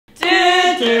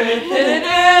I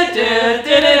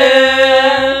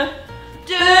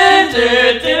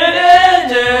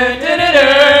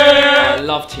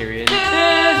love Tyrion. I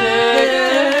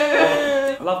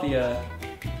love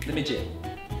the midget.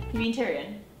 You mean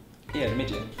Tyrion? Yeah, the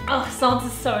midget. Oh,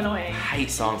 Sansa's so annoying. I hate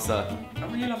Sansa. I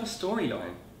really love a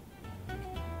storyline.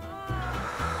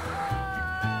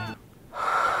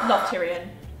 Love Tyrion.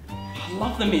 I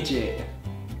love the midget.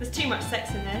 There's too much sex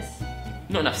in this.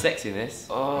 Not enough sex in this.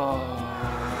 Oh.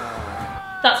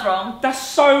 That's wrong. That's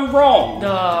so wrong. No.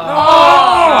 Oh,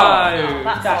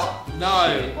 that's hot.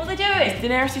 No. What are they doing? Is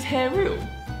Daenerys' hair real?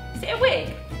 Is it a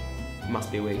wig? It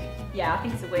must be a wig. Yeah, I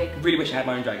think it's a wig. I really wish I had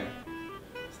my own dragon.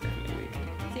 It's definitely a wig.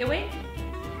 Is it a wig?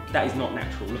 That is not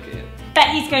natural, look at it.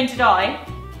 Bet he's going to die.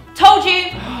 Told you!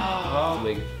 It's a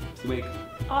wig. It's a wig.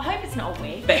 Oh, I hope it's not a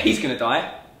wig. Bet he's gonna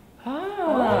die.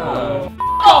 Oh.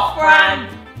 Off, Bran!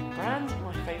 Bran's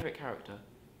my favourite character.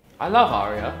 I love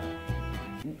Arya.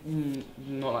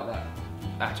 Not like that.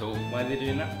 At all. Why are they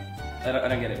doing that? I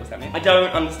don't get it, what's happening? I don't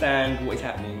understand what is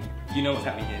happening. You know what's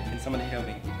happening here. Can somebody help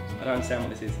me? I don't understand what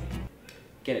this is.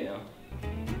 Get it now.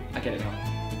 I get it now.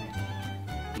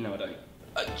 No, I don't.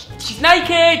 She's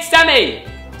naked! Sammy!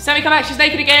 Sammy, come back, she's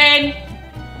naked again!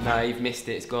 No, you've missed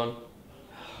it, it's gone.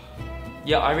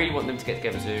 Yeah, I really want them to get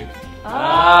together too.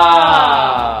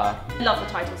 Ah! Love the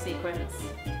title sequence.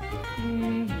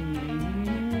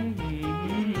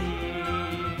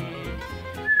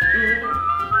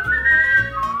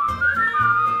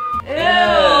 Ew!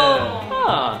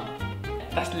 Ah,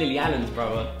 that's Lily Allen's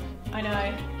brother. I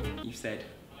know. You said.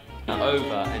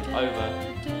 Over and over.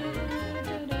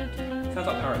 Sounds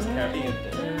like Pirates of the Caribbean.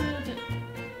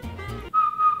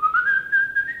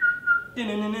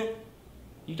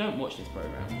 You don't watch this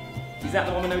program. Is that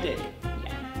the one with no dick?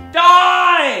 Yeah.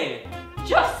 Die!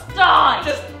 Just die!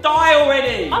 Just die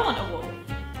already! I want a wolf.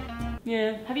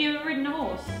 Yeah. Have you ever ridden a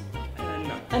horse?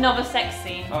 No. Another sex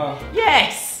scene. Oh.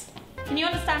 Yes! Can you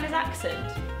understand his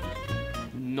accent?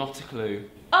 Not a clue.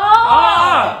 Oh!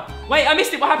 Ah! Wait, I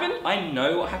missed it, what happened? I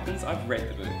know what happens, I've read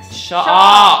the books. Shut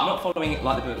I'm up! not following it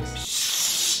like the books.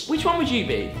 Shh. Which one would you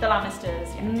be? The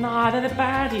Lannisters, yeah. Nah, they're the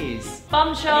baddies. Bum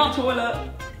I'm in shot. the toilet.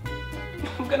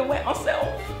 I'm gonna wet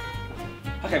myself.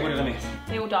 Okay, what did I miss?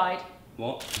 They all died.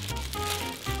 What?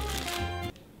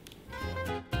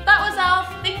 That was our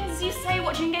Things You Say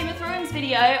Watching Game of Thrones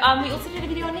video. We also did a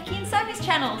video on Nikki and Sammy's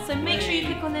channel, so make sure you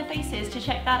click on their faces to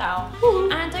check that out.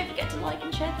 And don't forget to like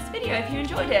and share this video if you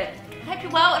enjoyed it. I hope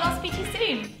you're well, and I'll speak to you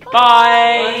soon.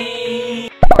 Bye!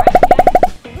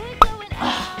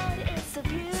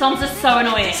 Sansa's so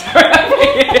annoying. Put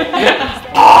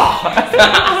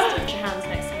your hands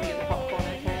next to me at the popcorn,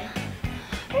 okay?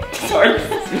 Sorry.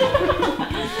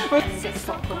 Get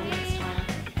popcorn next time.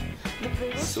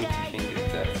 Salty fingers,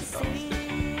 dirty bastard.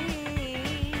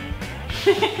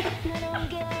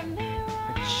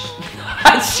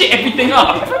 I'd shit everything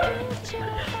up!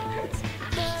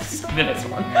 The next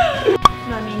one.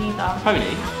 No, me neither.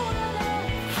 Pony.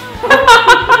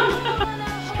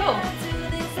 Cool.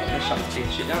 Shut the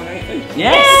shit down, ain't it?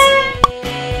 Yes!